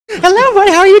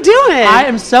everyone. How are you doing? I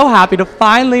am so happy to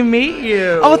finally meet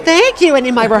you. Oh, thank you. And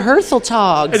in my rehearsal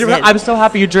togs. I'm so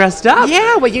happy you dressed up.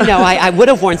 Yeah, well, you know, I would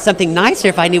have worn something nicer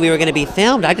if I knew we were going to be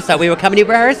filmed. I just thought we were coming to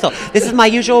rehearsal. This is my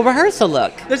usual rehearsal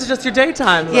look. This is just your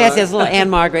daytime look. Yes, little Anne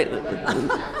Margaret.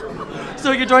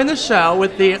 So you're doing the show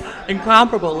with the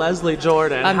incomparable Leslie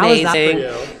Jordan. Amazing. How is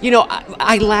that for you? You know,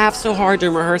 I laugh so hard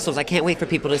during rehearsals. I can't wait for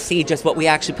people to see just what we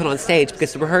actually put on stage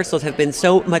because the rehearsals have been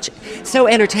so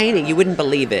entertaining. You wouldn't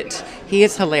believe it. He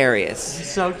is hilarious.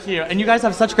 So cute. And you guys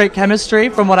have such great chemistry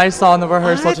from what I saw in the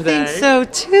rehearsal today. I think so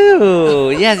too.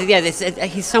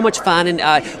 He's so much fun,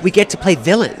 and we get to play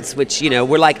villains, which, you know,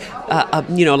 we're like,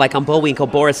 like on Bullwinkle,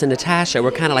 Boris and Natasha. We're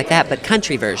kind of like that, but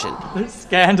country version.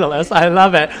 Scandalous. I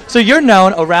love it. So you're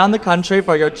known around the country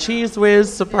for your Cheese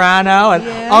Whiz soprano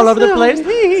and all over the place.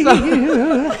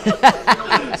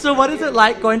 So what is it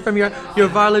like going from your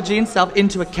Varla Jean self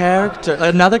into a character,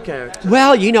 another character?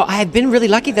 Well, you know, I've been really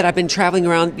lucky that I've been traveling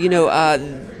around,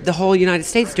 the whole United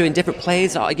States doing different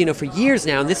plays, for years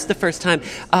now. And this is the first time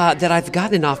that I've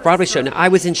gotten an off-Broadway show. Now, I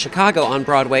was in Chicago on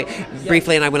Broadway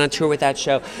briefly, and I went on tour with that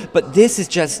show. But this is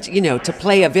just, to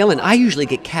play a villain. I usually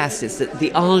get cast as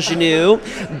the ingenue,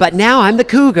 but now I'm the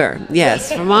cougar.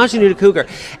 Yes, from ingenue to cougar.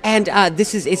 And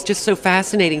it's just so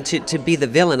fascinating to be the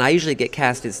villain. I usually get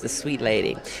cast as the sweet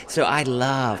lady. So I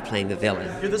love playing the villain.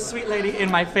 You're the sweet lady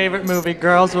in my favorite movie,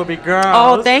 Girls Will Be Girls.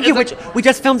 Oh, thank you. Which we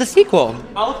just filmed the sequel.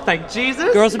 Oh, thank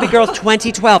Jesus. Girls Will Be Girls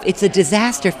 2012. It's a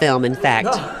disaster film, in fact.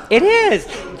 It is.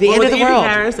 The end of the world.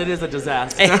 Harris, it is a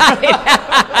disaster.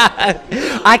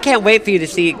 I can't wait for you to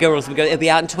see Girls Will Be Girls. It'll be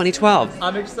out in 2012.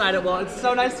 I'm excited. Well, it's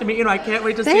so nice to meet you, and I can't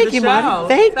wait to see the show. Marti.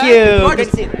 Thank you. Good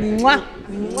to see you. Mwah.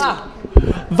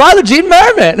 Mwah. Varla Jean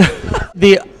Merman.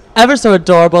 The ever so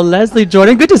adorable Leslie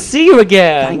Jordan. Good to see you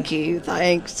again. Thank you.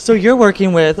 Thanks. So you're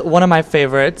working with one of my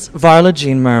favorites, Varla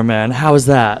Jean Merman. How is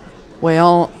that?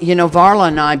 Well, Varla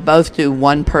and I both do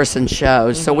one-person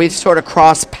shows, so we've sort of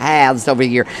crossed paths over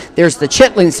here. There's the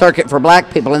Chitlin circuit for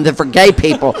black people, and then for gay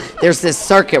people, there's this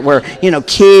circuit where,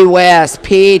 Key West,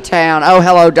 P-Town, oh,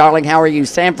 hello, darling, how are you?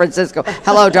 San Francisco,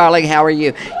 hello, darling, how are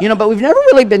you? But we've never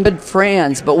really been good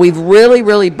friends, but we've really,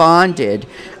 really bonded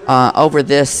over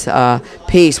this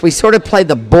piece. We sort of play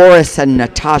the Boris and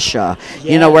Natasha.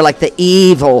 Yes. We're like the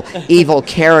evil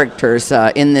characters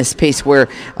in this piece where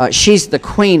she's the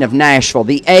queen of Nashville,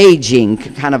 the aging,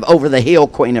 kind of over-the-hill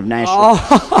queen of Nashville.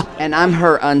 Oh. And I'm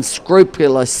her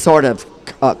unscrupulous sort of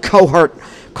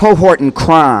cohort in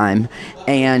crime.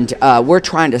 And we're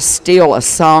trying to steal a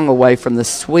song away from the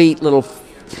sweet little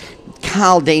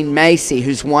Dean Massey,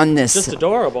 who's won this. Just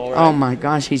adorable, right? Oh my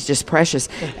gosh, he's just precious.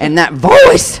 And that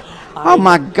voice, oh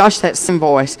my gosh, that same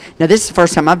voice. Now, this is the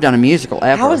first time I've done a musical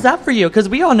ever. How is that for you? Because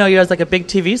we all know you as like a big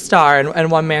TV star and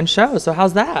one-man show, so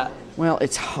how's that? Well,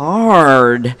 it's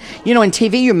hard. In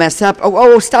TV you mess up.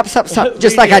 Oh, stop,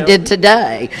 just like I did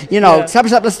today. Stop,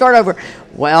 let's start over.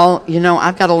 Well,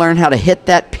 I've got to learn how to hit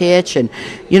that pitch. And,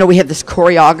 we have this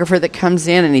choreographer that comes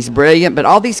in, and he's brilliant. But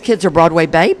all these kids are Broadway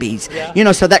babies.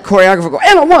 Yeah. So that choreographer goes,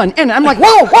 and a one, and I'm like,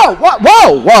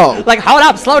 whoa. Like, hold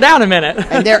up, slow down a minute.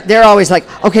 And they're always like,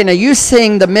 okay, now you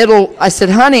sing the middle. I said,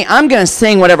 honey, I'm going to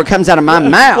sing whatever comes out of my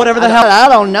mouth. Whatever the hell. I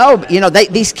don't know. But,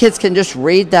 these kids can just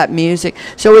read that music.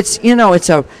 So it's,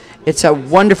 it's a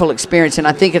wonderful experience. And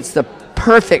I think it's the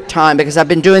perfect time because I've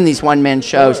been doing these one-man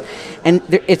shows, and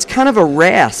it's kind of a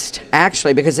rest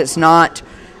actually because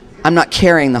I'm not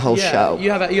carrying the whole show. You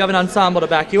have an ensemble to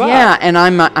back you up. Yeah, and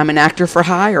I'm an actor for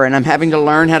hire, and I'm having to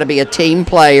learn how to be a team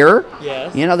player.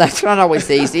 Yes. That's not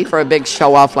always easy for a big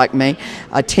show-off like me,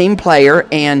 a team player,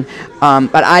 and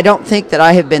but I don't think that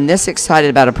I have been this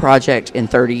excited about a project in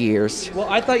 30 years. Well,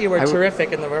 I thought you were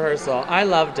terrific in the rehearsal. I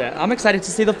loved it. I'm excited to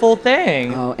see the full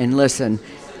thing. Oh, and listen,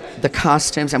 the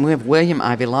costumes, and we have William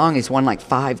Ivy Long. He's won like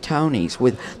 5 Tonys.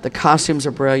 The costumes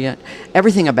are brilliant.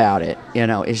 Everything about it,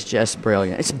 is just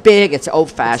brilliant. It's big. It's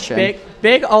old-fashioned.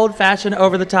 Big old-fashioned,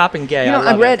 over-the-top, and gay.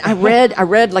 I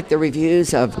read like the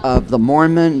reviews of the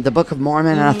Mormon, the Book of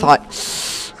Mormon, and I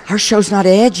thought, our show's not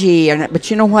edgy, but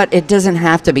you know what? It doesn't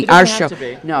have to be. Our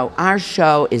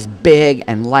show is big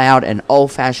and loud and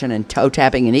old-fashioned and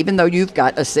toe-tapping. And even though you've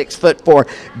got a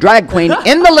 6'4" drag queen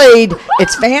in the lead,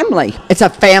 it's family. It's a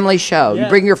family show. Yeah. You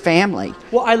bring your family.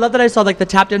 Well, I love that I saw like the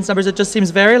tap dance numbers. It just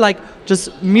seems very like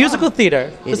just musical theater.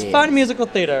 It's fun musical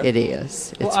theater. It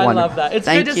is. It's I wonderful. love that. It's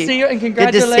Thank good to you. see you, and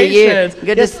congratulations.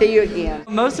 Good to see you again.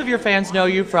 Most of your fans know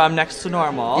you from Next to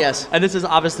Normal. Yes. And this is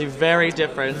obviously very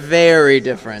different. Very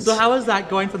different. So how is that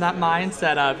going from that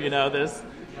mindset of,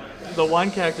 the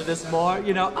one character, this more,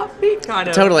 upbeat kind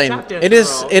of Totally. tap dance It is.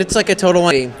 girl? It's like a total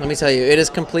one. Let me tell you, it is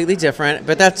completely different.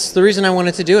 But that's the reason I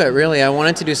wanted to do it. Really, I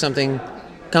wanted to do something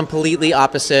completely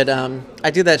opposite. I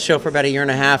did that show for about a year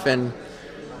and a half, and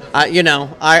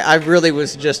I really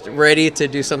was just ready to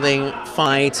do something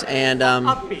fight and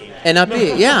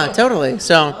upbeat. Yeah, totally.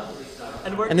 So,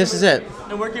 and this is it.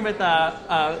 And working with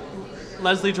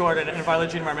Leslie Jordan and Varla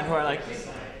Jean Merman, who are like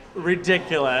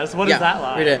ridiculous. What is that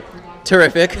like?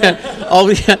 Terrific.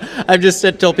 I've just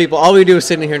told people all we do is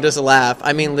sit in here and just laugh.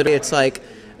 I mean, literally, it's like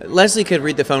Leslie could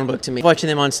read the phone book to me. Watching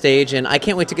them on stage, and I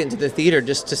can't wait to get into the theater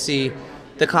just to see.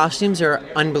 The costumes are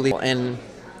unbelievable, and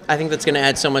I think that's going to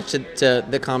add so much to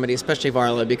the comedy, especially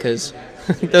Varla, because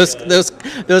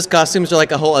those costumes are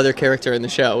like a whole other character in the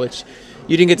show, which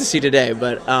you didn't get to see today,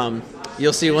 but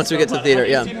you'll see once we get to the theater.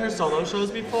 Have you seen her solo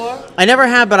shows before? I never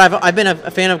have, but I've been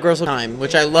a fan of Girls of Time,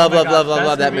 which I love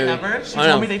that movie. Ever. She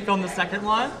told me they filmed the second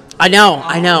one. I know.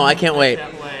 I can't wait.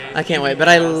 But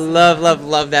I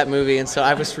love that movie, and so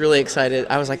I was really excited.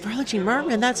 I was like, Varla Jean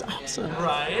Merman, that's awesome.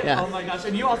 Right? Yeah. Oh my gosh.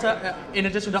 And you also, in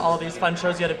addition to all of these fun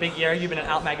shows, you had a big year. You've been in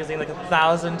Out Magazine like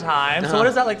 1,000 times. So what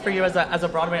is that like for you as a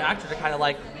Broadway actor to kind of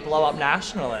like blow up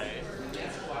nationally?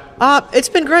 It's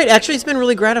been great. Actually, it's been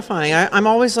really gratifying. I'm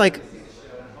always like,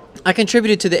 I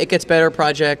contributed to the It Gets Better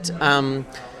project,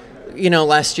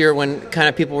 last year when kind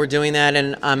of people were doing that,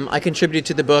 and I contributed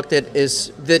to the book that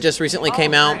just recently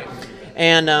came out.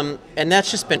 And that's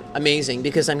just been amazing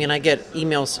because, I mean, I get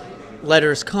emails,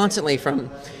 letters constantly from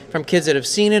kids that have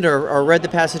seen it or read the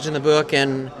passage in the book,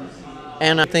 and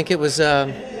I think it was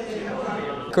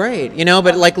great,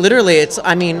 but like literally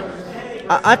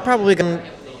I've probably gotten,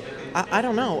 I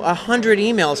don't know, 100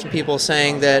 emails from people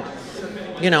saying that,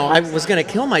 I was going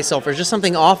to kill myself or just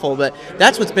something awful, but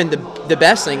that's what's been the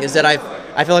best thing is that I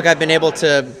feel like I've been able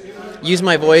to use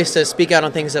my voice to speak out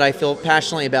on things that I feel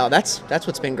passionately about. That's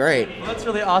what's been great. Well, that's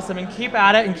really awesome, and keep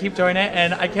at it and keep doing it,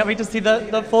 and I can't wait to see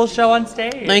the full show on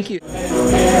stage. Thank you.